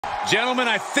Gentlemen,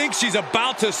 I think she's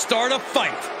about to start a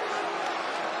fight.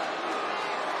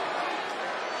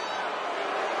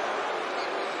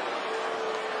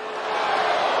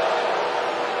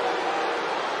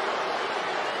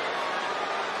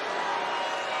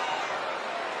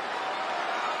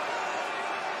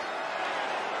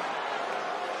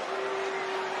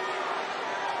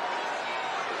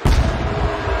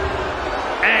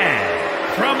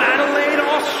 From Adelaide,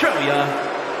 Australia,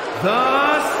 the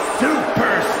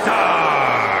Superstar.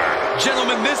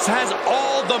 Gentlemen, this has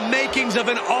all the makings of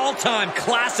an all-time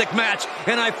classic match,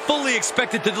 and I fully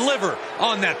expect it to deliver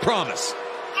on that promise.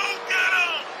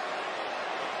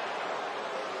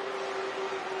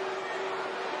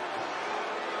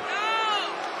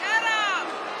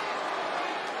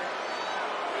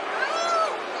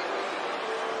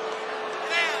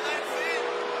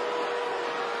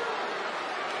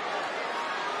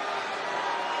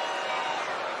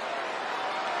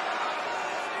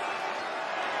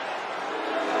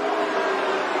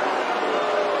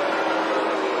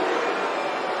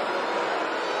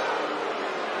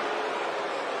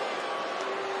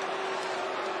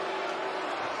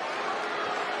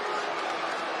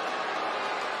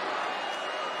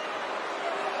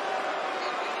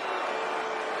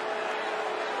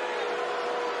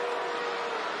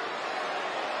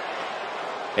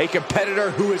 A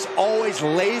competitor who is always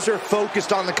laser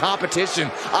focused on the competition.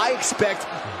 I expect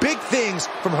big things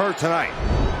from her tonight.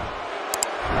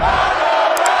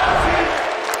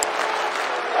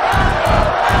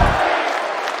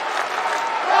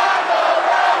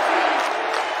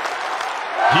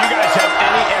 Do you guys have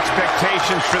any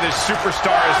expectations for this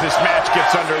superstar as this match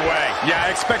gets underway? Yeah, I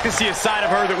expect to see a side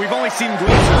of her that we've only seen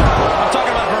glimpses of. I'm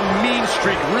talking about her mean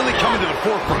streak really coming to the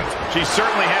forefront. She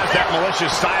certainly has that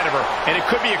malicious side of her, and it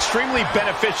could be extremely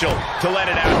beneficial to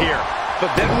let it out here.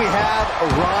 But then we have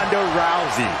Ronda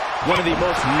Rousey, one of the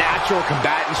most natural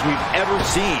combatants we've ever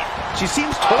seen. She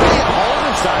seems totally at home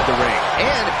inside the ring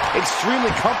and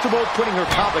extremely comfortable putting her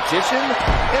competition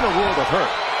in a world of hurt.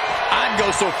 I'd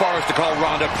go so far as to call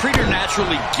Ronda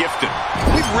preternaturally gifted.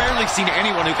 We've rarely seen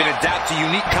anyone who can adapt to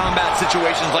unique combat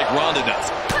situations like Ronda does.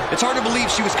 It's hard to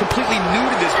believe she was completely new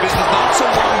to this business not so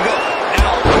long ago. And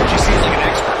already she seems like an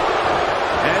expert.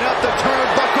 And up the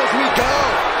turnbuckles we go.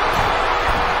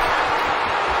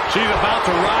 She's about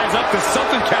to rise up to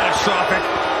something catastrophic.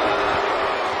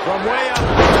 From way up,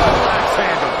 last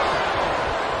handle.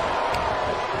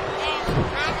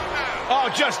 Oh,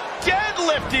 just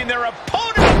deadlifting their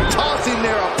opponent. Tossing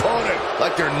their opponent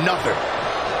like they're nothing.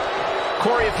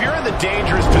 Corey, if you're in the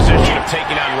dangerous position of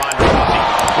taking on Ronda Rousey,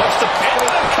 what's the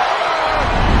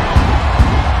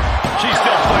She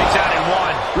still fights out in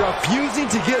one. Refusing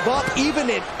to give up even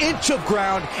an inch of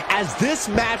ground as this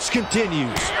match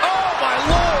continues. Oh, my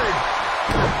Lord!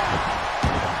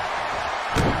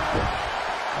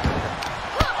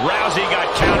 Rousey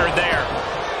got countered there.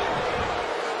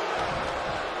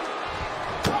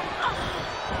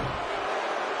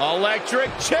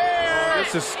 Electric chair!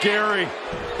 This is scary.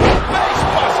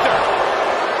 Facebuster!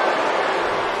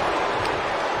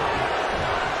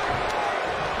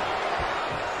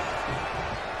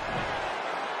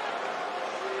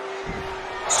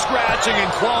 Scratching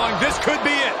and clawing. This could be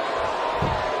it.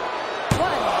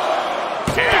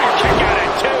 And a kick out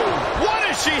at two. What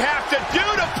does she have to do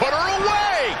to put her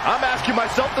away? I'm asking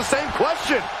myself the same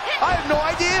question. I have no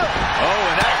idea.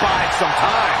 Oh, and that buys some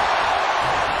time.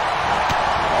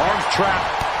 Arms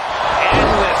trapped.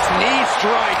 Endless knee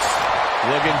strikes.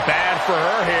 Looking bad for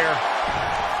her here.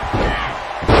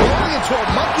 Rolling into a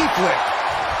monkey flip.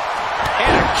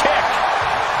 And a kick.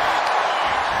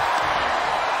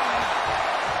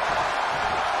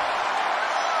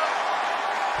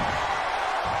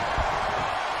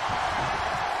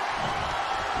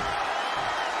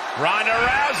 Ronda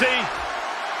Rousey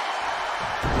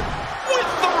with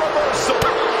the reversal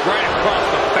right across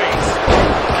the face.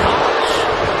 Gosh.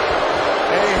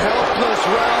 A helpless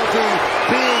Rousey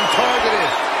being targeted.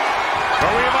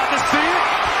 Are we about to see it?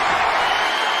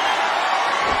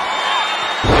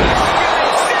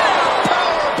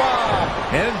 Powerbomb.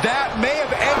 And that may have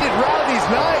ended Rousey's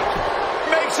night.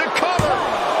 Makes a cover.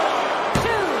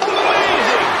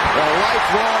 Amazing. The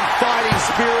lifelong fighting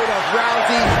spirit of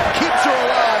Rousey keeps her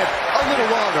alive a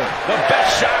little longer. The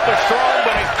best shot was thrown,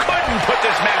 but it couldn't put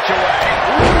this match away.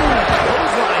 Ooh,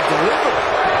 clothesline delivered.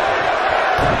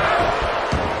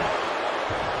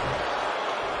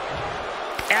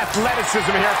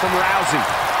 Athleticism here from Rousey.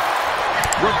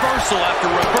 Reversal after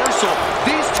reversal.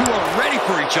 These two are ready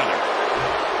for each other.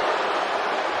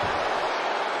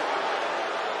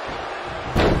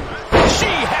 She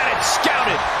had it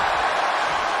scouted.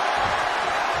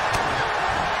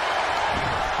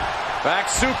 Back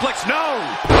suplex, no!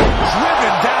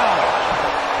 Driven down.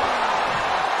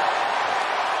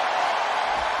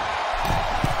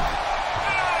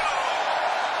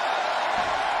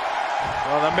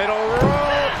 On the middle rope.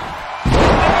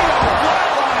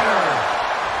 Flatliner.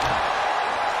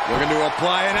 Looking to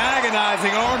apply an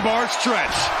agonizing armbar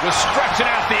stretch. Was stretching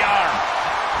out the arm.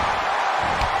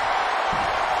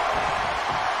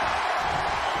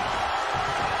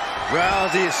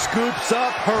 Rousey scoops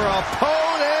up her opponent.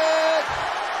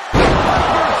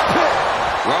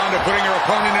 Ronda putting her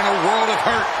opponent in a world of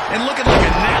hurt and looking like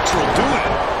a natural doing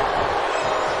it.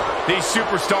 These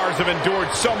superstars have endured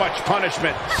so much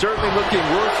punishment. Certainly looking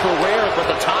worse for wear, but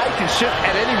the tide can shift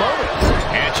at any moment.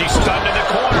 And she's stunned in the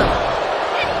corner.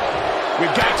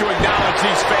 We've got to acknowledge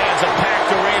these fans, a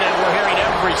packed arena, and we're hearing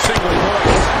every single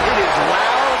voice. It is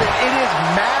loud and it is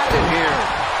mad in here.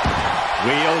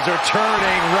 Wheels are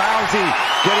turning. Rousey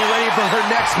getting ready for her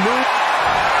next move.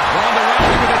 Ronda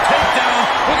Rousey with a takedown.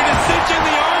 Looking to cinch in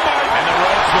the armbar. And the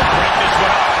ropes will break this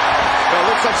one up. Well, it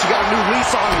looks like she got a new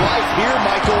lease on life here,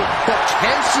 Michael. But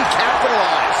can she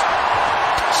capitalize?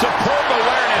 Superb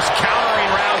awareness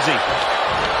countering Rousey.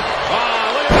 Oh,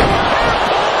 look at that.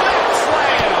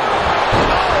 Slam.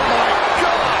 Oh, my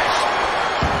gosh.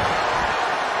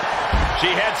 She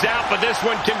heads out, but this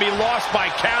one can be lost by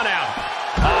countout.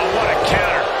 Oh, what a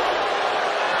counter.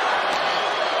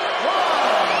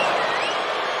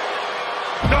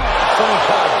 No, someone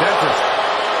called a dentist.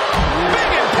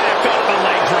 Big impact off the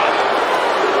leg drop.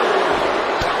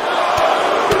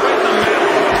 Right in the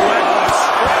middle. Relentless.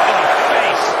 Right in the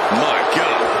face. My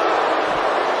God.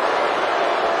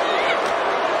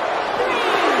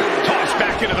 Tossed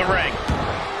back into the ring.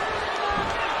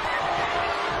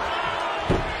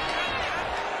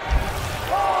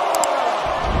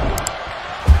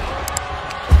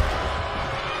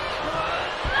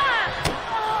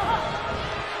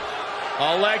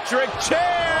 Electric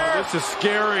chair. Oh, this is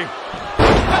scary.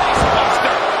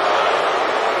 Facebuster.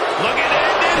 Looking to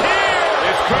end it here.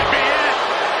 This could be it.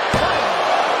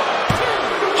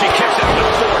 She kicks it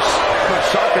with force. Good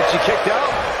shot that she kicked out.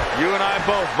 You and I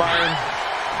both, Byron.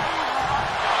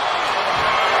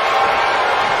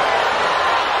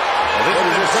 Well,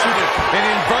 this is impressive. An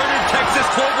inverted Texas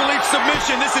cloverleaf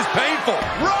submission. This is painful.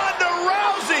 Ronda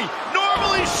Rousey.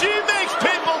 Normally she makes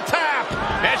people tap.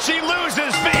 And she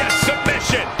loses via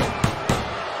submission.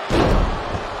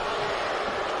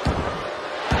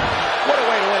 What a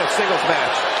way to win a singles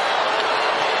match.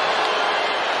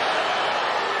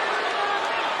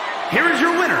 Here is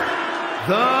your winner,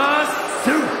 the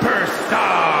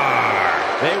Superstar.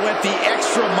 They went the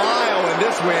extra mile in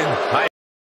this win.